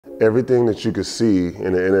Everything that you could see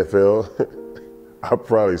in the NFL, I've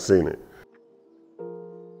probably seen it.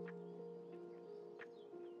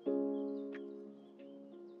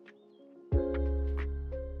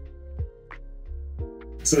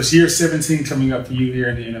 So it's year 17 coming up for you here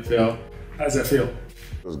in the NFL. How does that feel?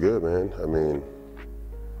 It was good, man. I mean,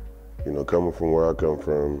 you know, coming from where I come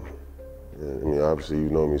from, I mean, obviously you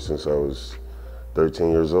know me since I was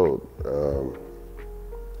 13 years old.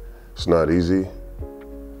 It's not easy.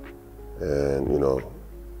 And, you know,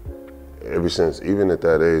 ever since, even at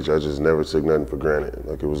that age, I just never took nothing for granted.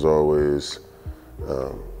 Like, it was always,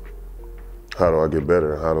 how do I get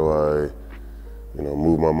better? How do I, you know,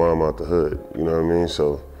 move my mom out the hood? You know what I mean?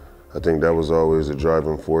 So I think that was always a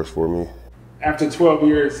driving force for me. After 12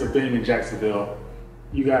 years of being in Jacksonville,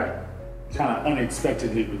 you got kind of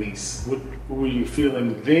unexpectedly released. What were you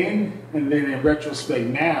feeling then? And then in retrospect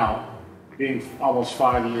now, being almost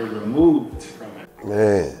 5 years removed from it?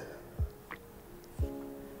 Man.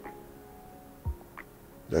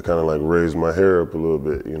 That kind of like raised my hair up a little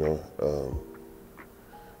bit, you know.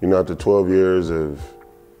 You know, after 12 years of,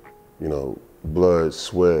 you know, blood,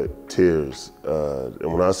 sweat, tears,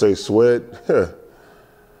 and when I say sweat,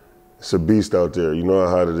 it's a beast out there. You know how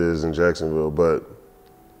hot it is in Jacksonville, but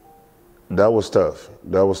that was tough.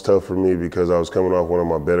 That was tough for me because I was coming off one of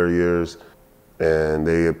my better years, and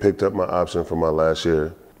they had picked up my option for my last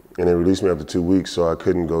year, and they released me after 2 weeks, so I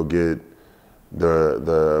couldn't go get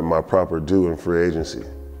my proper due in free agency.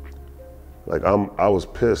 Like, I was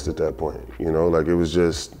pissed at that point, you know, like it was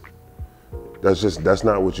that's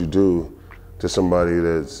not what you do to somebody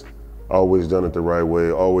that's always done it the right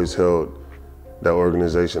way, always held that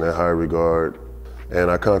organization in high regard. And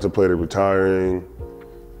I contemplated retiring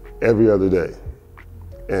every other day.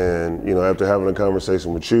 And, you know, after having a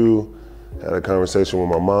conversation with you, had a conversation with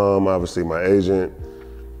my mom, obviously my agent,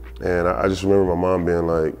 and I just remember my mom being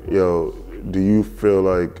like, yo, do you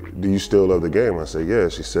still love the game? I said, yeah.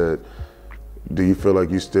 She said, do you feel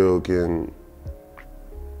like you still can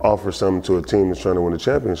offer something to a team that's trying to win a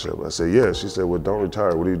championship? I said, yeah. She said, well, don't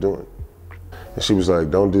retire. What are you doing? And she was like,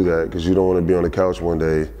 don't do that, because you don't want to be on the couch one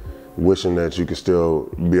day wishing that you could still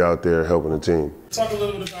be out there helping the team. Talk a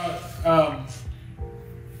little bit about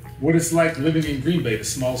what it's like living in Green Bay, the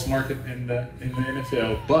smallest market in the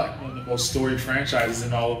NFL, but one of the most storied franchises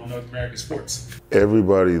in all of North American sports.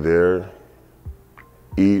 Everybody there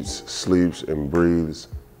eats, sleeps, and breathes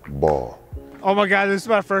ball. Oh my God, this is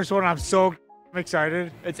my first one. I'm so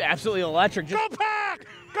excited. It's absolutely electric. Go Pack!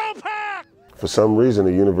 Go Pack! For some reason,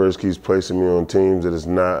 the universe keeps placing me on teams that is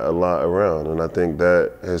not a lot around, and I think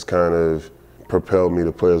that has kind of propelled me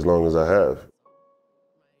to play as long as I have.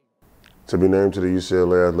 To be named to the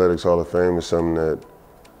UCLA Athletics Hall of Fame is something that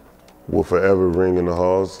will forever ring in the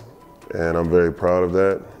halls, and I'm very proud of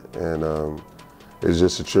that. And it's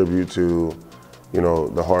just a tribute to, you know,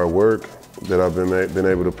 the hard work that I've been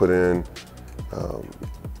able to put in,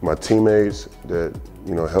 my teammates that,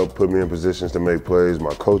 you know, helped put me in positions to make plays,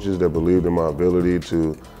 my coaches that believed in my ability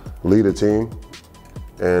to lead a team.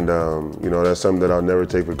 And, you know, that's something that I'll never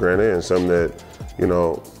take for granted and something that, you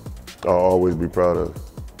know, I'll always be proud of.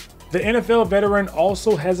 The NFL veteran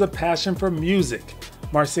also has a passion for music.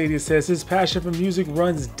 Marcedes says his passion for music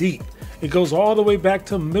runs deep. It goes all the way back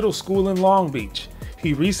to middle school in Long Beach.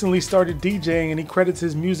 He recently started DJing, and he credits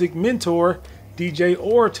his music mentor, DJ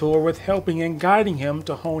Orator, with helping and guiding him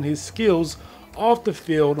to hone his skills off the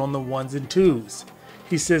field on the ones and twos.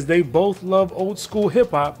 He says they both love old school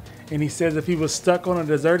hip hop, and he says if he was stuck on a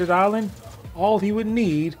deserted island, all he would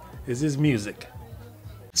need is his music.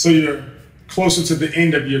 So you're closer to the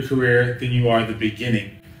end of your career than you are the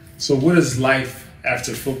beginning. So what does life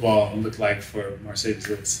after football look like for Marcedes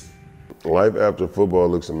Lewis? Life after football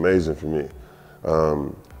looks amazing for me.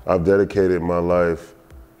 I've dedicated my life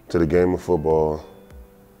to the game of football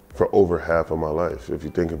for over half of my life, if you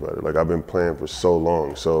think about it. Like, I've been playing for so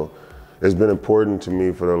long. So it's been important to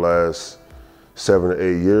me for the last 7 to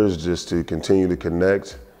 8 years just to continue to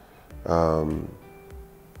connect,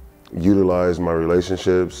 utilize my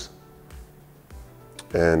relationships,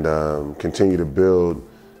 and continue to build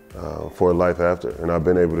for a life after. And I've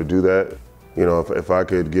been able to do that. You know, if I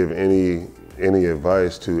could give any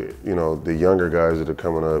advice to, you know, the younger guys that are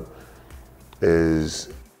coming up, is,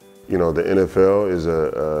 you know, the NFL is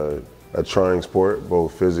a trying sport,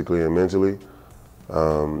 both physically and mentally.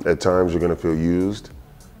 At times you're gonna feel used.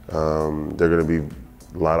 There are gonna be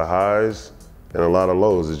a lot of highs and a lot of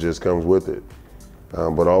lows. It just comes with it.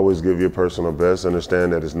 But always give your personal best.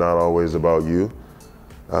 Understand that it's not always about you.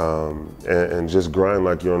 And just grind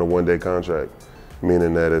like you're on a one-day contract.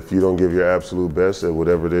 meaning that if you don't give your absolute best at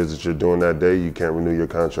whatever it is that you're doing that day, you can't renew your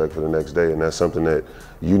contract for the next day. And that's something that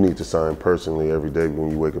you need to sign personally every day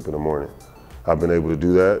when you wake up in the morning. I've been able to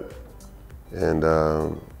do that, and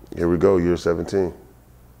here we go, year 17.